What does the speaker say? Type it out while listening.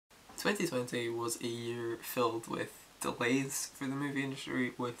2020 was a year filled with delays for the movie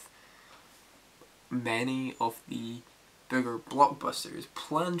industry, with many of the bigger blockbusters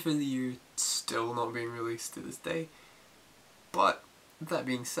planned for the year still not being released to this day. But that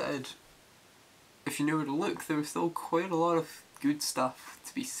being said, if you know where to look, there was still quite a lot of good stuff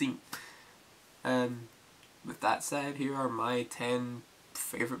to be seen. With that said, here are my 10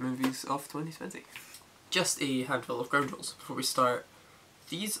 favourite movies of 2020. Just a handful of ground rules before we start.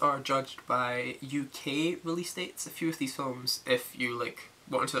 These are judged by UK release dates. A few of these films, if you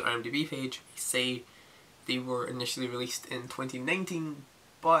go onto the IMDb page, say they were initially released in 2019,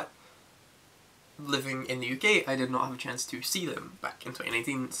 but living in the UK, I did not have a chance to see them back in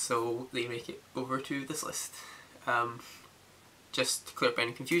 2019, so they make it over to this list. Just to clear up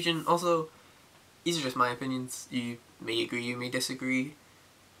any confusion. Also, these are just my opinions. You may agree, you may disagree.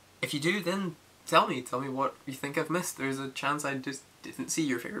 If you do, then tell me what you think I've missed. There's a chance I just didn't see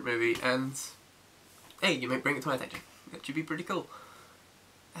your favourite movie, and hey, you might bring it to my attention. That should be pretty cool.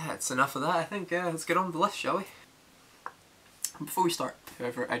 That's enough of that, I think. Let's get on with the list, shall we? Before we start,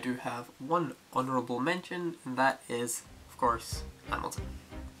 however, I do have one honourable mention, and that is, of course, Hamilton.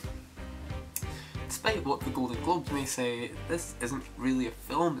 Despite what the Golden Globes may say, this isn't really a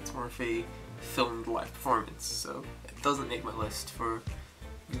film, it's more of a filmed live performance, so it doesn't make my list for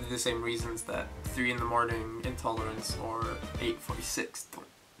the same reasons that 3 in the Morning, Intolerance, or 846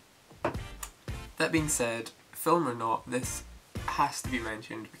 don't. That being said, film or not, this has to be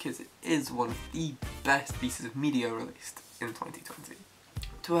mentioned because it is one of the best pieces of media released in 2020.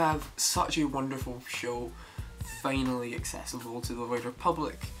 To have such a wonderful show finally accessible to the wider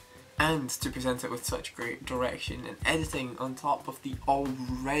public, and to present it with such great direction and editing on top of the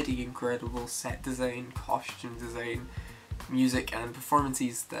already incredible set design, costume design, music and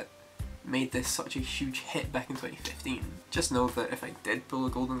performances that made this such a huge hit back in 2015. Just know that if I did pull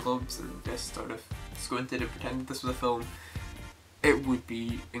the Golden Globes and just sort of squinted and pretended this was a film, it would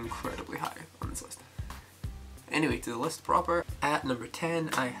be incredibly high on this list. Anyway, to the list proper. At number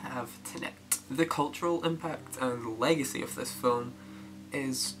 10 I have Tenet. The cultural impact and legacy of this film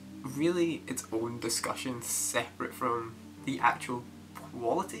is really its own discussion separate from the actual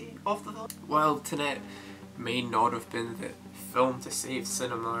quality of the film. While Tenet may not have been the film to save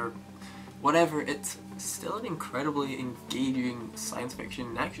cinema or whatever, it's still an incredibly engaging science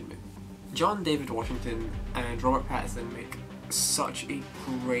fiction action movie. John David Washington and Robert Pattinson make such a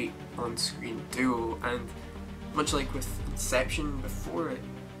great on-screen duo, and much like with Inception before it,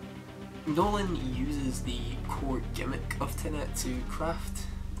 Nolan uses the core gimmick of Tenet to craft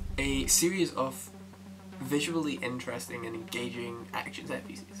a series of visually interesting and engaging action set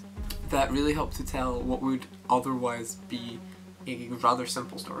pieces that really help to tell what would otherwise be a rather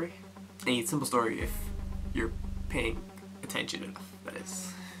simple story. A simple story if you're paying attention enough, that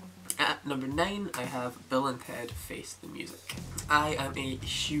is. At number 9 I have Bill and Ted Face the Music. I am a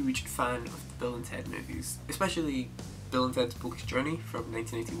huge fan of the Bill and Ted movies, especially Bill and Ted's Bogus Journey from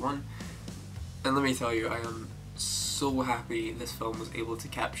 1981, and let me tell you, I am so happy this film was able to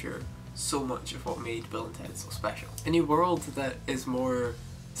capture so much of what made Bill and Ted so special. In a world that is more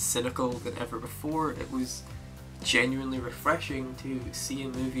cynical than ever before, it was genuinely refreshing to see a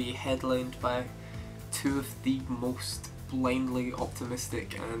movie headlined by two of the most blindly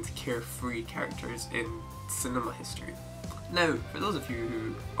optimistic and carefree characters in cinema history. Now, for those of you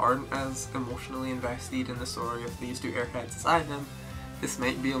who aren't as emotionally invested in the story of these two airheads as I am, this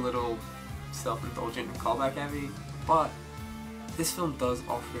might be a little self-indulgent and callback heavy, but this film does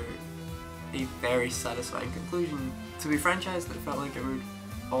offer a very satisfying conclusion to a franchise that felt like it would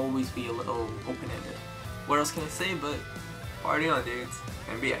always be a little open-ended. What else can I say but party on, dudes,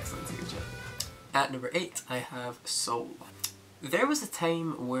 and be excellent to each other. At number 8 I have Soul. There was a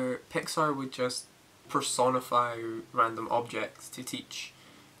time where Pixar would just personify random objects to teach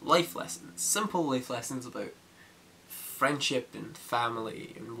life lessons, simple life lessons about friendship and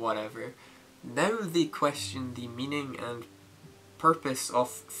family and whatever. Now they question the meaning and purpose of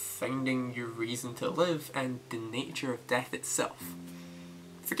finding your reason to live and the nature of death itself.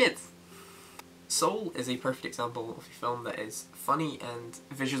 For kids. Soul is a perfect example of a film that is funny and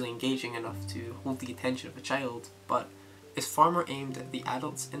visually engaging enough to hold the attention of a child, but is far more aimed at the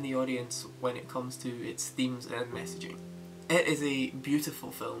adults in the audience when it comes to its themes and messaging. It is a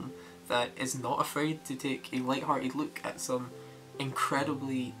beautiful film that is not afraid to take a light-hearted look at some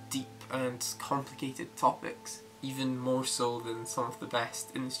incredibly deep and complicated topics, even more so than some of the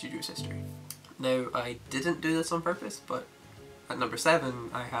best in the studio's history. Now, I didn't do this on purpose, but at number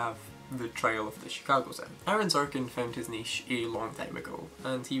 7 I have The Trial of the Chicago 7. Aaron Sorkin found his niche a long time ago,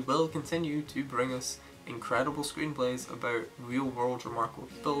 and he will continue to bring us incredible screenplays about real-world remarkable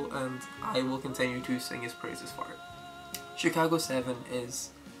people, and I will continue to sing his praises for it. Chicago 7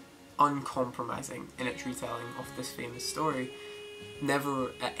 is uncompromising in its retelling of this famous story,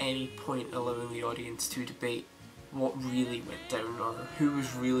 never at any point allowing the audience to debate what really went down or who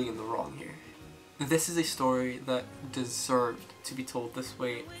was really in the wrong here. This is a story that deserved to be told this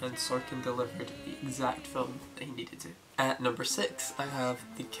way, and Sorkin delivered the exact film that he needed to. At number 6, I have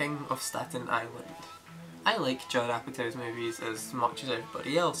The King of Staten Island. I like Judd Apatow's movies as much as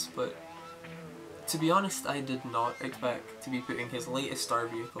everybody else, but to be honest, I did not expect to be putting his latest star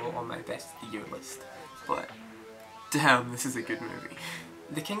vehicle on my best of the year list. But damn, this is a good movie.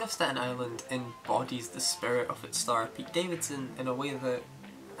 The King of Staten Island embodies the spirit of its star Pete Davidson in a way that,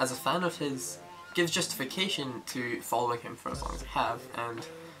 as a fan of his, gives justification to following him for as long as I have, and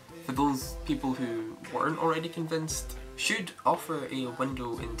for those people who weren't already convinced, should offer a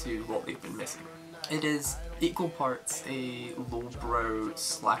window into what they've been missing. It is equal parts a lowbrow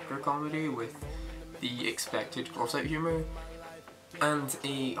slacker comedy with the expected gross-out humour, and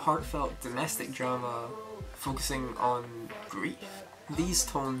a heartfelt domestic drama focusing on grief. These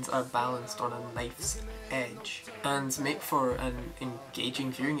tones are balanced on a knife's edge and make for an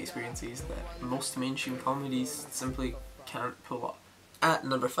engaging viewing experiences that most mainstream comedies simply can't pull off. At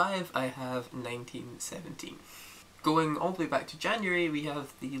number 5, I have 1917. Going all the way back to January, we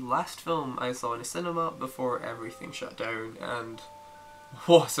have the last film I saw in a cinema before everything shut down, and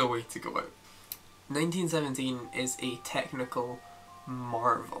what a way to go out. 1917 is a technical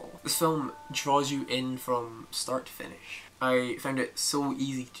marvel. This film draws you in from start to finish. I found it so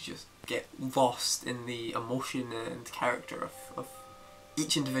easy to just get lost in the emotion and character of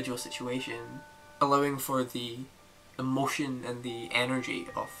each individual situation, allowing for the emotion and the energy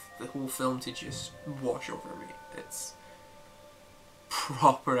of the whole film to just wash over me. It's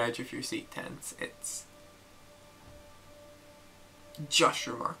proper edge of your seat tense. It's just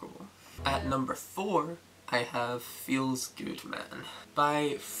remarkable. At number 4, I have Feels Good Man.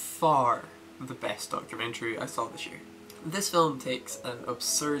 By far the best documentary I saw this year. This film takes an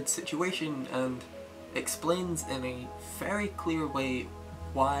absurd situation and explains in a very clear way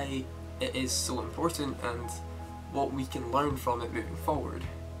why it is so important and what we can learn from it moving forward,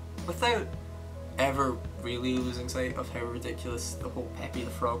 without ever really losing sight of how ridiculous the whole Pepe the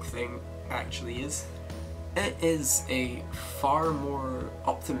Frog thing actually is. It is a far more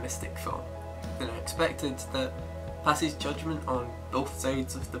optimistic film than I expected, that passes judgment on both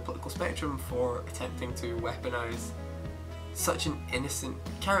sides of the political spectrum for attempting to weaponise such an innocent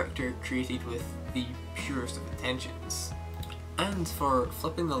character created with the purest of intentions, and for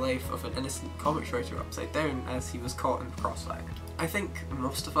flipping the life of an innocent comics writer upside down as he was caught in the crossfire. I think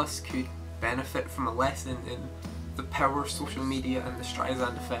most of us could benefit from a lesson in the power social media and the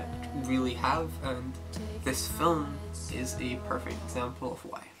Streisand effect really have, and this film is a perfect example of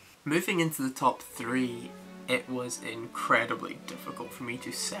why. Moving into the top 3, it was incredibly difficult for me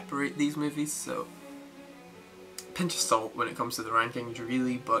to separate these movies, so pinch of salt when it comes to the rankings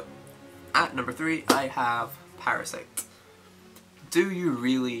really, but at number 3 I have Parasite. Do you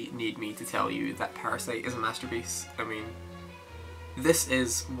really need me to tell you that Parasite is a masterpiece? I mean, this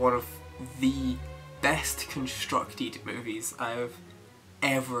is one of the best constructed movies I've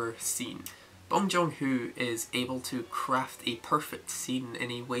ever seen. Bong Joon-ho is able to craft a perfect scene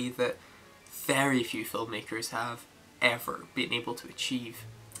in a way that very few filmmakers have ever been able to achieve.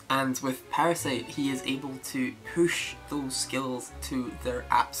 And with Parasite, he is able to push those skills to their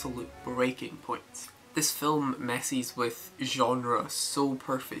absolute breaking point. This film messes with genre so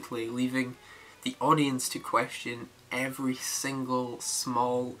perfectly, leaving the audience to question every single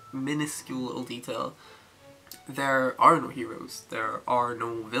small, minuscule little detail. There are no heroes, there are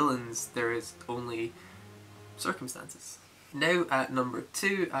no villains, there is only circumstances. Now at number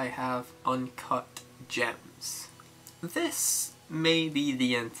 2 I have Uncut Gems. This may be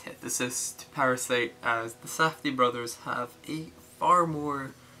the antithesis to Parasite, as the Safdie brothers have a far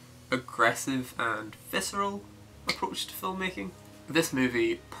more aggressive and visceral approach to filmmaking. This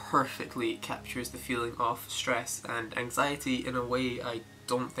movie perfectly captures the feeling of stress and anxiety in a way I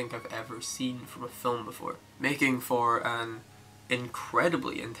don't think I've ever seen from a film before, making for an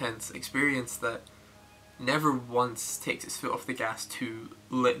incredibly intense experience that never once takes its foot off the gas to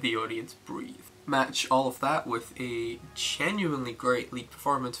let the audience breathe. Match all of that with a genuinely great lead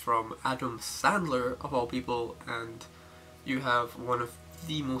performance from Adam Sandler, of all people, and you have one of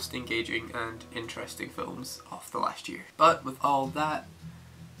the most engaging and interesting films of the last year. But with all that,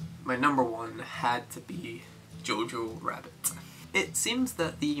 my number 1 had to be Jojo Rabbit. It seems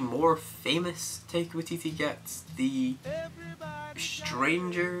that the more famous Taika Waititi gets, the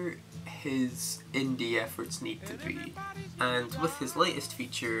stranger his indie efforts need to be. And with his latest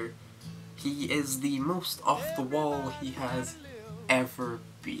feature, he is the most off the wall he has ever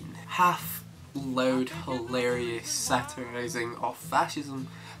been. Half loud, hilarious, satirising of fascism,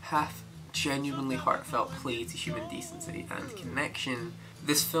 half genuinely heartfelt play to human decency and connection.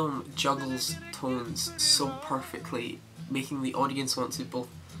 This film juggles tones so perfectly, making the audience want to both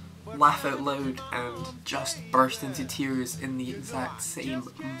laugh out loud and just burst into tears in the exact same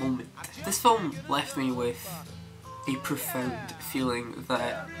moment. This film left me with a profound feeling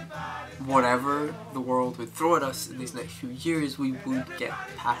that whatever the world would throw at us in these next few years, we would get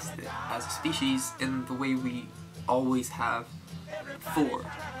past it as a species in the way we always have before.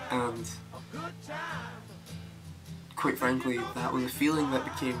 And quite frankly, that was a feeling that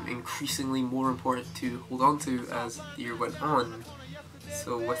became increasingly more important to hold on to as the year went on.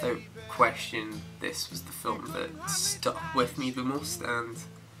 So without question, this was the film that stuck with me the most and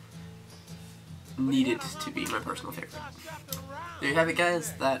needed to be my personal favourite. There you have it,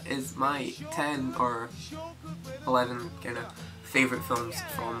 guys. That is my 10 or 11 kind of favourite films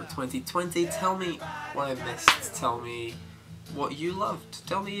from 2020. Tell me what I missed. Tell me what you loved.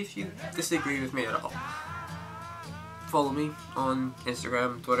 Tell me if you disagree with me at all. Follow me on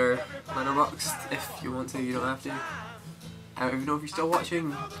Instagram, Twitter, Letterboxd if you want to. You don't have to. I don't even know if you're still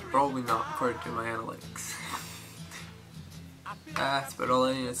watching. Probably not, according to my analytics. That's about all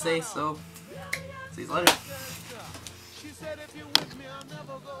I need to say, so see you later. She said if you're with me, I'll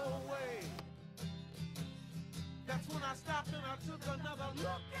never go away. That's when I stopped and I took another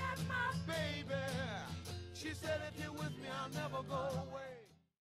look at my baby. She said if you're with me, I'll never go away.